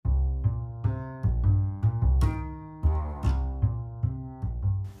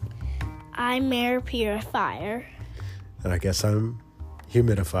I'm air purifier. And I guess I'm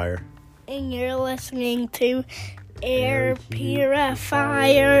humidifier. And you're listening to Air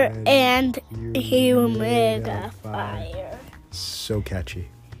Purifier and Humidifier. So catchy.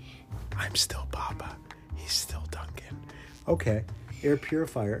 I'm still Papa. He's still Duncan. Okay, Air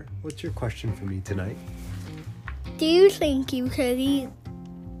Purifier, what's your question for me tonight? Do you think you could eat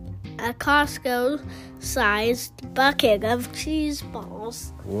a Costco-sized bucket of cheese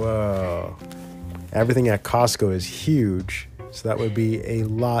balls? Whoa. Everything at Costco is huge, so that would be a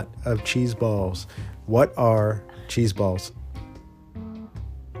lot of cheese balls. What are cheese balls?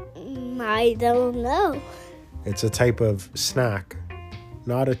 I don't know. It's a type of snack,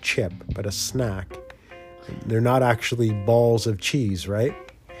 not a chip, but a snack. They're not actually balls of cheese, right?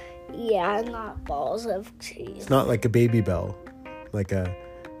 Yeah, not balls of cheese. It's not like a Baby Bell, like a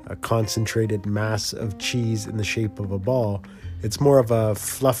concentrated mass of cheese in the shape of a ball. It's more of a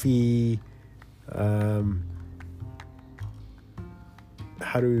fluffy, how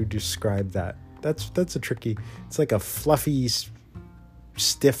do you describe that? That's a tricky, it's like a fluffy,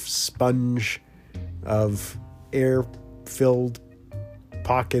 stiff sponge of air-filled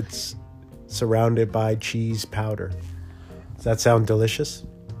pockets surrounded by cheese powder. Does that sound delicious?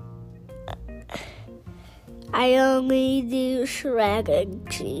 I only do shredded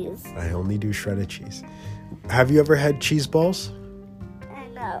cheese. I only do shredded cheese. Have you ever had cheese balls?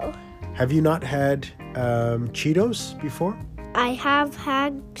 No. Have you not had Cheetos before? I have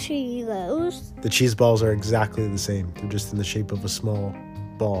had Cheetos. The cheese balls are exactly the same. They're just in the shape of a small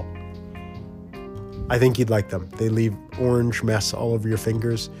ball. I think you'd like them. They leave orange mess all over your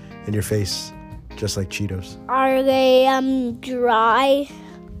fingers and your face, just like Cheetos. Are they dry?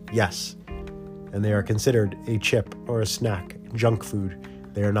 Yes. And they are considered a chip or a snack, junk food.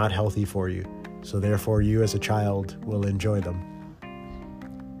 They are not healthy for you. So therefore, you as a child will enjoy them.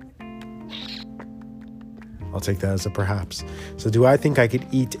 I'll take that as a perhaps. So do I think I could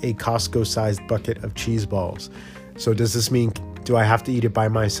eat a Costco-sized bucket of cheese balls? So does this mean, do I have to eat it by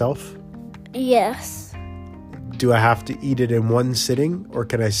myself? Yes. Do I have to eat it in one sitting, or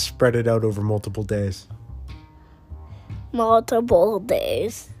can I spread it out over multiple days? Multiple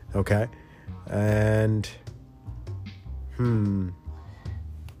days. Okay. And,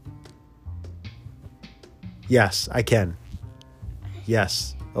 yes, I can.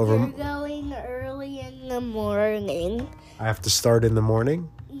 Yes. You're going early in the morning. I have to start in the morning?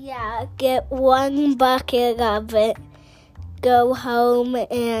 Yeah, get one bucket of it, go home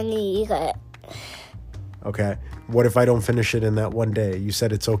and eat it. Okay. What if I don't finish it in that one day? You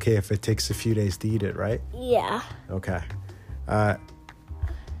said it's okay if it takes a few days to eat it, right? Yeah. Okay.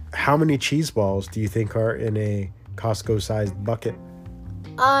 How many cheese balls do you think are in a Costco-sized bucket?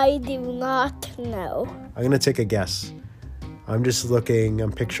 I do not know. I'm going to take a guess. I'm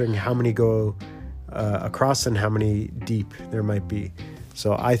picturing how many go across and how many deep there might be.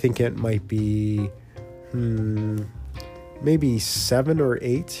 So I think it might be maybe 7 or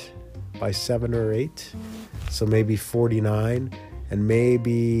 8 by 7 or 8. So maybe 49 and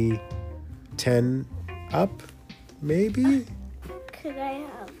maybe 10 up, maybe? Could I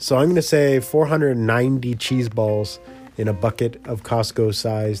have? So I'm going to say 490 cheese balls in a bucket of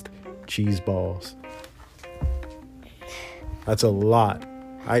Costco-sized cheese balls. That's a lot.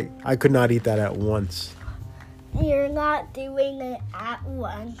 I could not eat that at once. You're not doing it at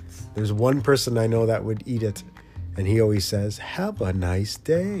once. There's one person I know that would eat it, and he always says, "Have a nice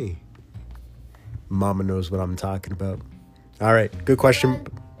day." Mama knows what I'm talking about. All right, good question.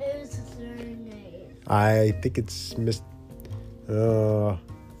 What is their name? I think it's I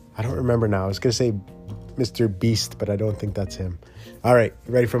don't remember now. I was going to say Mr. Beast, but I don't think that's him. All right,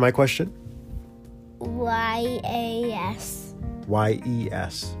 you ready for my question? Y-A-S.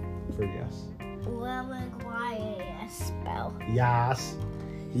 Y-E-S for yes. What would Y-A-S spell? Yes.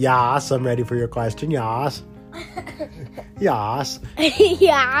 Yes, I'm ready for your question. Yes. Yes.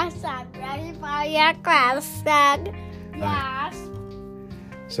 Yes, I'm ready for your question. Yes.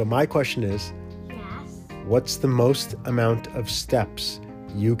 So my question is, Yes. what's the most amount of steps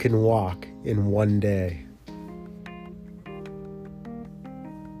you can walk in one day?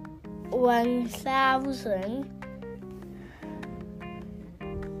 1,000.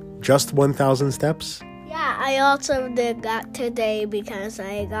 Just 1,000 steps? Yeah, I also did that today because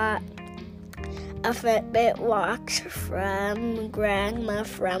I got a Fitbit watch from Grandma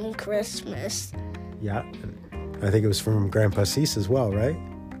from Christmas. Yeah. I think it was from Grandpa Cease as well, right?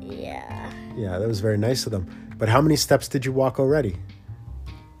 Yeah. Yeah, that was very nice of them. But how many steps did you walk already?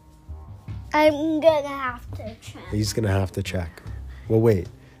 I'm gonna have to check. He's going to have to check. Well, wait.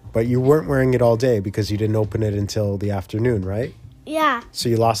 But you weren't wearing it all day because you didn't open it until the afternoon, right? Yeah. So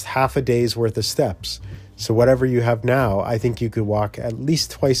you lost half a day's worth of steps. So whatever you have now, I think you could walk at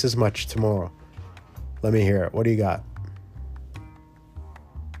least twice as much tomorrow. Let me hear it. What do you got?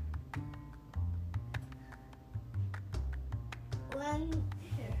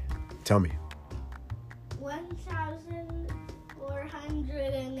 Tell me.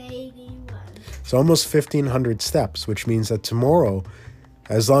 1,481. So almost 1,500 steps, which means that tomorrow,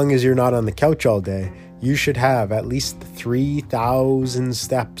 as long as you're not on the couch all day, you should have at least 3,000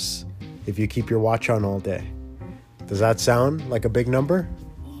 steps if you keep your watch on all day. Does that sound like a big number?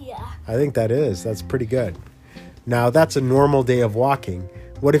 Yeah. I think that is. That's pretty good. Now, that's a normal day of walking.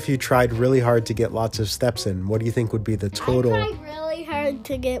 What if you tried really hard to get lots of steps in? What do you think would be the total? I tried really hard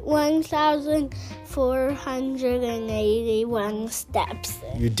to get 1,481 steps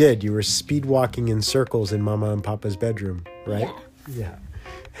in. You did. You were speed walking in circles in Mama and Papa's bedroom, right? Yeah.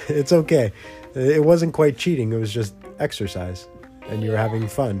 It's okay. It wasn't quite cheating. It was just exercise. And you were having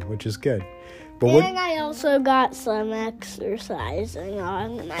fun, which is good. But and I also got some exercising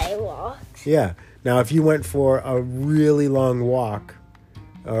on my walks. Yeah. Now, if you went for a really long walk,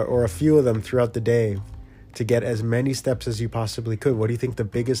 or a few of them throughout the day, to get as many steps as you possibly could, what do you think the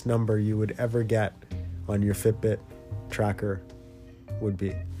biggest number you would ever get on your Fitbit tracker would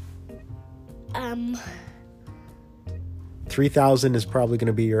be? 3,000 is probably going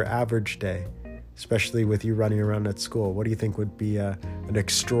to be your average day, especially with you running around at school. What do you think would be an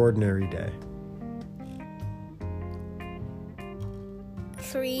extraordinary day?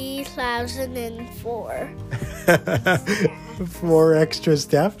 3,004. 4 extra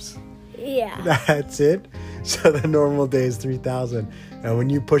steps? Yeah. That's it? So the normal day is 3,000. And when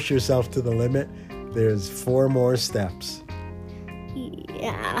you push yourself to the limit, there's 4 more steps.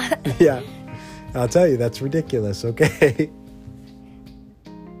 Yeah. Yeah. I'll tell you, that's ridiculous, okay?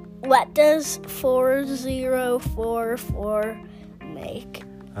 What does 4044 make?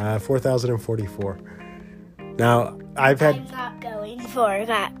 4,044. Now, I'm not going for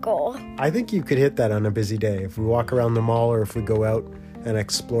that goal. I think you could hit that on a busy day. If we walk around the mall or if we go out and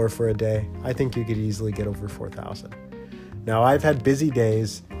explore for a day, I think you could easily get over 4,000. Now, I've had busy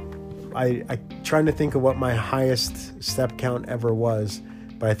days. I'm trying to think of what my highest step count ever was,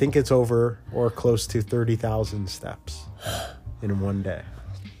 but I think it's over or close to 30,000 steps in one day.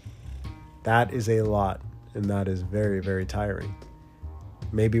 That is a lot, and that is very, very tiring.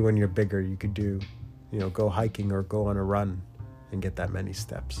 Maybe when you're bigger, you could do, go hiking or go on a run and get that many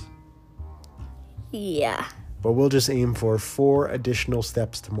steps. Yeah. But we'll just aim for 4 additional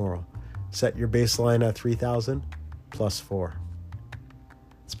steps tomorrow. Set your baseline at 3,000 plus 4.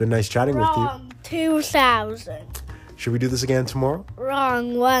 It's been nice chatting with you. Wrong, 2,000. Should we do this again tomorrow?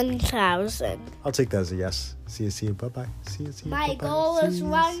 Wrong, 1,000. I'll take that as a yes. See you. Bye-bye. See you. My bye-bye. goal is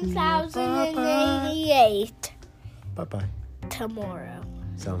 1,088. Bye-bye. Tomorrow.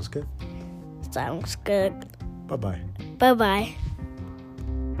 Sounds good. Sounds good. Bye-bye. Bye-bye.